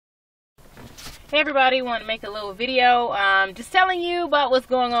Hey everybody, want to make a little video just telling you about what's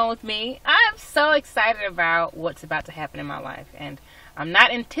going on with me. I'm so excited about what's about to happen in my life, and I'm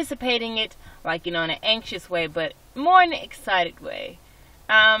not anticipating it like, in an anxious way, but more in an excited way.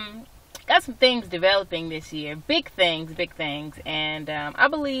 Got some things developing this year, big things, and I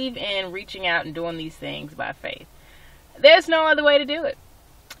believe in reaching out and doing these things by faith. There's no other way to do it.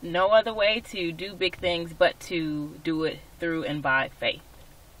 No other way to do big things but to do it through and by faith.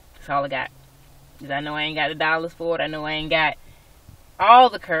 That's all I got. Because I know I ain't got the dollars for it. I know I ain't got all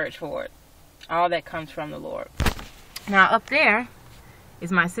the courage for it. All that comes from the Lord. Now up there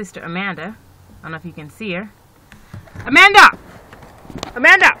is my sister Amanda. I don't know if you can see her. Amanda!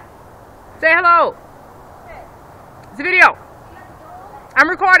 Amanda! Say hello! Hey. It's a video. I'm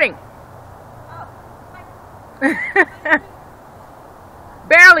recording. Oh.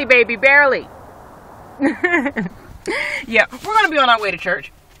 Barely, baby, barely. Yeah, we're going to be on our way to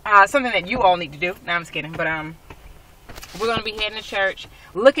church. Something that you all need to do. No, I'm just kidding. But we're going to be heading to church.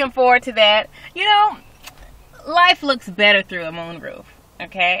 Looking forward to that. You know, life looks better through a moonroof.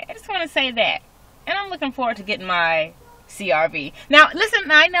 Okay? I just want to say that. And I'm looking forward to getting my CRV. Now,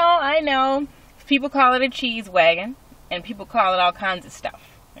 listen, I know. People call it a cheese wagon. And people call it all kinds of stuff.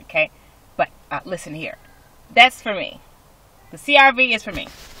 Okay? But listen here. That's for me. The CRV is for me.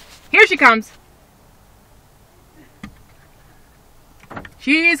 Here she comes.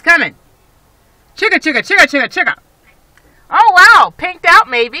 She's coming. Chicka, chicka, chicka, chicka, chicka. Oh, wow. Pinked out,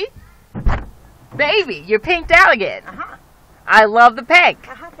 maybe. Baby, you're pinked out again. Uh-huh. I love the peg.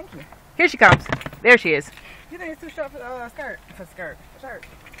 Uh-huh, thank you. Here she comes. There she is. You think it's too short for skirt? For shirt.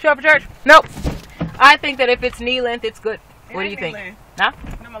 Short for church? Nope. I think that if it's knee length, it's good. What do you think? Huh?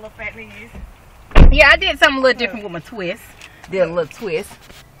 No, my little fat knees. Yeah, I did something a little different with my twist. Did a little twist.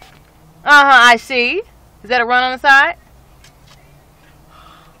 I see. Is that a run on the side?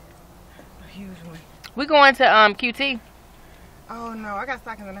 A huge one. We going to QT. Oh no, I got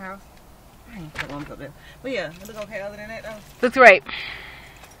stockings in the house. I ain't put one up there. But yeah, it look okay other than that though. Looks great.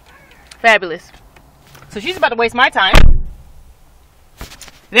 Fabulous. So she's about to waste my time.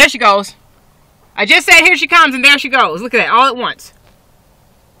 There she goes. I just said here she comes and there she goes. Look at that, all at once.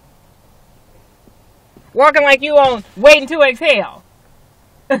 Working like you on waiting to exhale.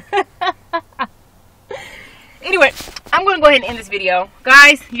 Anyway, I'm going to go ahead and end this video.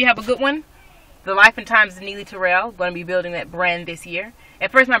 Guys, you have a good one. The Life and Times of Neely Terrell. Going to be building that brand this year.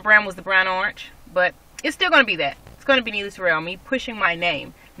 At first my brand was the brown orange, but it's still going to be that. It's going to be Neely Terrell. Me pushing my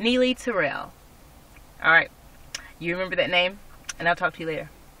name. Neely Terrell. Alright. You remember that name? And I'll talk to you later.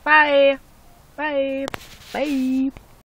 Bye. Bye. Bye.